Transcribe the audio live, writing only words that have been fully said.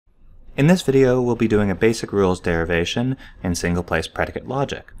In this video, we'll be doing a basic rules derivation in single-place predicate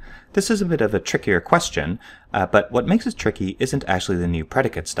logic. This is a bit of a trickier question, but what makes it tricky isn't actually the new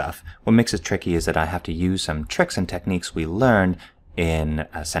predicate stuff. What makes it tricky is that I have to use some tricks and techniques we learned in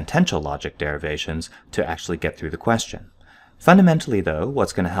sentential logic derivations to actually get through the question. Fundamentally, though,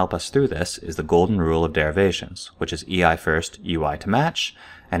 what's going to help us through this is the golden rule of derivations, which is EI first, UI to match.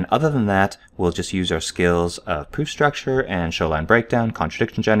 And other than that, we'll just use our skills of proof structure and show line breakdown,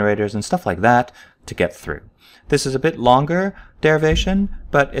 contradiction generators, and stuff like that to get through. This is a bit longer derivation,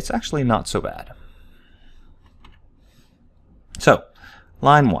 but it's actually not so bad. So,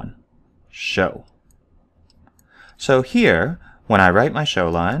 line 1, show. So here, when I write my show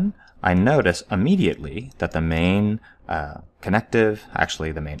line, I notice immediately that the main connective,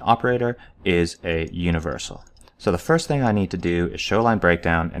 actually the main operator, is a universal. So the first thing I need to do is show line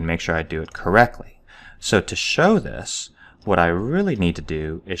breakdown and make sure I do it correctly. So to show this, what I really need to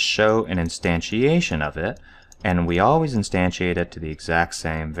do is show an instantiation of it, and we always instantiate it to the exact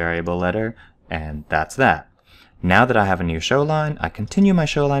same variable letter, and that's that. Now that I have a new show line, I continue my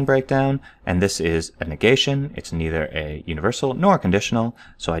show line breakdown, and this is a negation. It's neither a universal nor a conditional,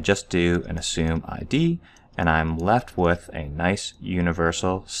 so I just do an assume ID, and I'm left with a nice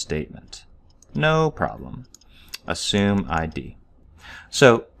universal statement. No problem. Assume ID.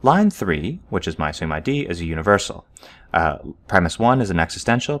 So line 3, which is my assume ID, is a universal. Premise 1 is an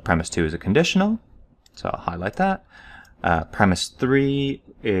existential, premise 2 is a conditional, so I'll highlight that. Premise 3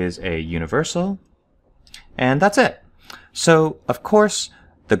 is a universal, and that's it. So, of course,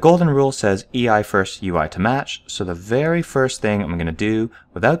 the golden rule says EI first, UI to match, so the very first thing I'm going to do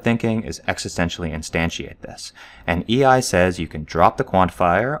without thinking is existentially instantiate this. And EI says you can drop the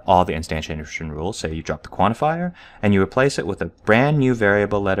quantifier, all the instantiation rules say you drop the quantifier, and you replace it with a brand new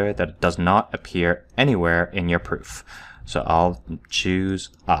variable letter that does not appear anywhere in your proof. So I'll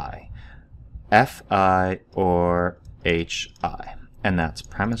choose I. Fi or Hi. And that's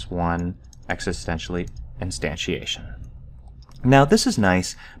premise 1 existentially instantiation. Now this is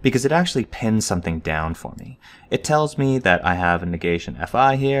nice because it actually pins something down for me. It tells me that I have a negation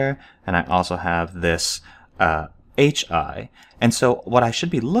Fi here, and I also have this Hi. And so what I should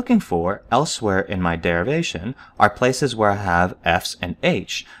be looking for elsewhere in my derivation are places where I have F's and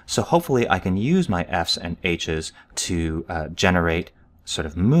H. So hopefully I can use my F's and H's to generate sort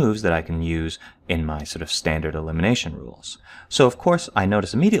of moves that I can use in my sort of standard elimination rules. So of course I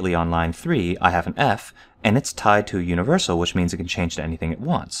notice immediately on line 3 I have an F, and it's tied to a universal, which means it can change to anything it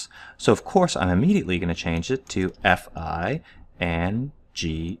wants. So of course I'm immediately going to change it to Fi and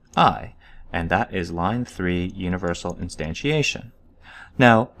Gi, and that is line 3 universal instantiation.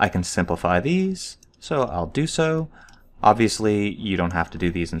 Now I can simplify these, so I'll do so. Obviously you don't have to do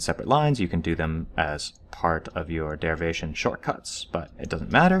these in separate lines, you can do them as part of your derivation shortcuts, but it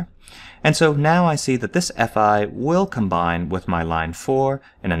doesn't matter. And so now I see that this Fi will combine with my line 4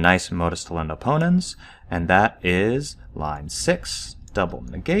 in a nice modus tollendo ponens, and that is line 6 double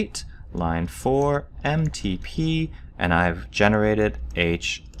negate, line 4 MTP, and I've generated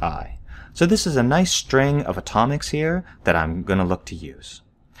Hi. So this is a nice string of atomics here that I'm going to look to use.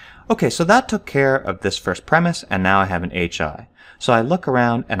 Okay, so that took care of this first premise, and now I have an Hi. So I look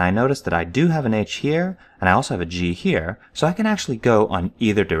around and I notice that I do have an H here, and I also have a G here, so I can actually go on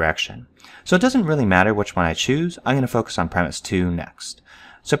either direction. So it doesn't really matter which one I choose. I'm going to focus on premise 2 next.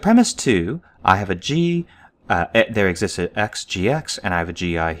 So premise 2, I have a G, there exists an X, Gx, and I have a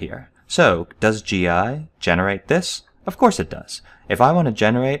Gi here. So does Gi generate this? Of course it does. If I want to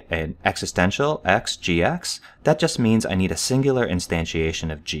generate an existential X, Gx, that just means I need a singular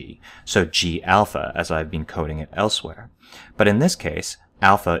instantiation of G. So G alpha, as I've been coding it elsewhere. But in this case,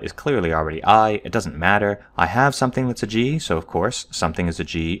 alpha is clearly already I. It doesn't matter. I have something that's a G, so of course something is a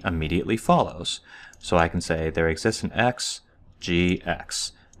G immediately follows. So I can say there exists an X,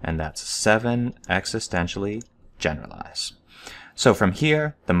 Gx, and that's 7 existentially generalize. So from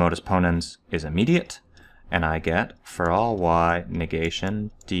here, the modus ponens is immediate, and I get for all y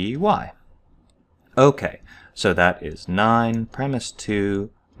negation dy. Okay, so that is 9 premise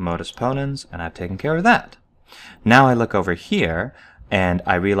 2 modus ponens, and I've taken care of that. Now I look over here, and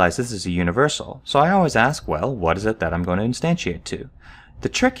I realize this is a universal. So I always ask, well, what is it that I'm going to instantiate to? The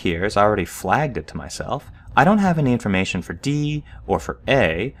trick here is I already flagged it to myself. I don't have any information for D or for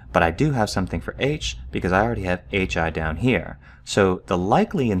A, but I do have something for H because I already have Hi down here. So the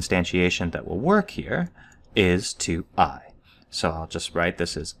likely instantiation that will work here is to I. So I'll just write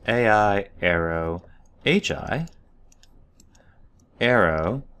this as AI arrow Hi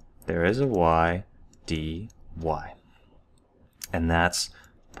arrow, there is a Y, dy. And that's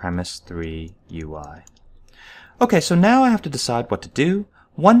premise 3 UI. Okay, so now I have to decide what to do.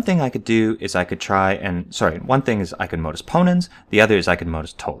 one thing I could do is I could one thing is I could modus ponens, the other is I could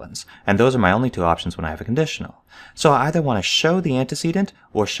modus tollens, and those are my only two options when I have a conditional. So I either want to show the antecedent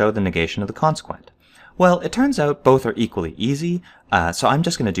or show the negation of the consequent. Well, it turns out both are equally easy, so I'm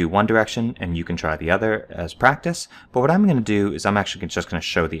just going to do one direction and you can try the other as practice, but what I'm going to do is I'm actually just going to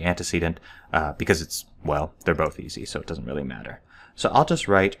show the antecedent because it's, well, they're both easy, so it doesn't really matter. So I'll just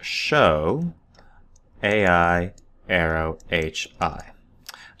write show AI arrow HI.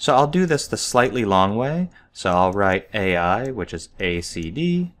 So I'll do this the slightly long way. So I'll write AI, which is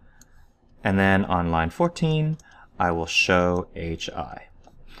ACD, and then on line 14, I will show HI.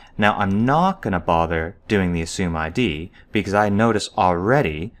 Now I'm not going to bother doing the assume ID because I notice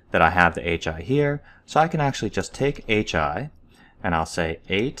already that I have the HI here, so I can actually just take HI and I'll say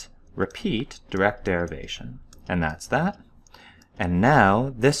 8 repeat direct derivation, and that's that. And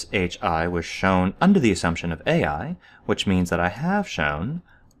now this HI was shown under the assumption of AI, which means that I have shown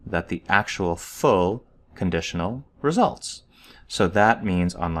that the actual full conditional results. So that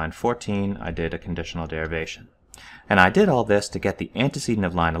means on line 14 I did a conditional derivation. And I did all this to get the antecedent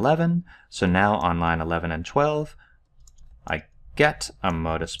of line 11, so now on line 11 and 12 I get a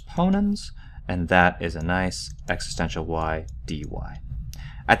modus ponens, and that is a nice existential y dy.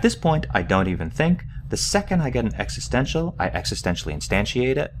 At this point I don't even think. The second I get an existential, I existentially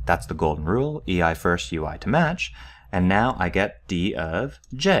instantiate it. That's the golden rule, EI first, UI to match. And now I get d of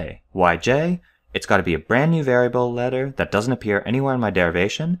j. Why j? It's got to be a brand new variable letter that doesn't appear anywhere in my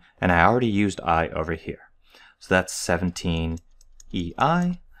derivation, and I already used I over here. So that's 17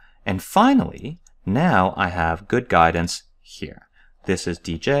 EI. And finally, now I have good guidance here. This is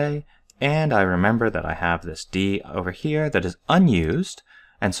dj, and I remember that I have this d over here that is unused,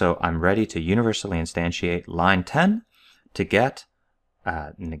 and so I'm ready to universally instantiate line 10 to get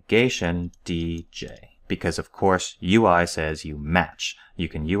negation dj. Because of course UI says you match. You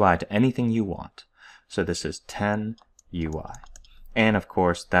can UI to anything you want. So this is 10 UI. And of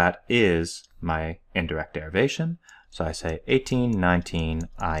course that is my indirect derivation. So I say 1819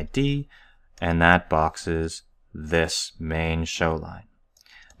 ID, and that boxes this main show line.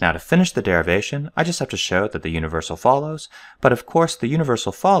 Now to finish the derivation, I just have to show that the universal follows, but of course the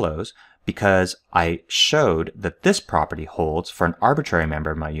universal follows because I showed that this property holds for an arbitrary member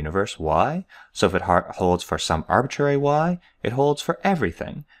of my universe, y. So if it holds for some arbitrary y, it holds for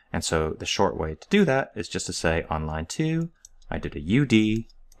everything. And so the short way to do that is just to say on line 2, I did a UD,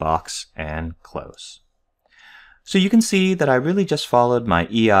 box, and close. So you can see that I really just followed my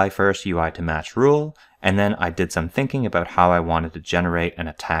EI first, UI to match rule, and then I did some thinking about how I wanted to generate and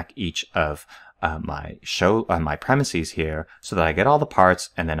attack each of my premises here so that I get all the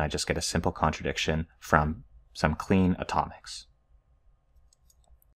parts and then I just get a simple contradiction from some clean atomics.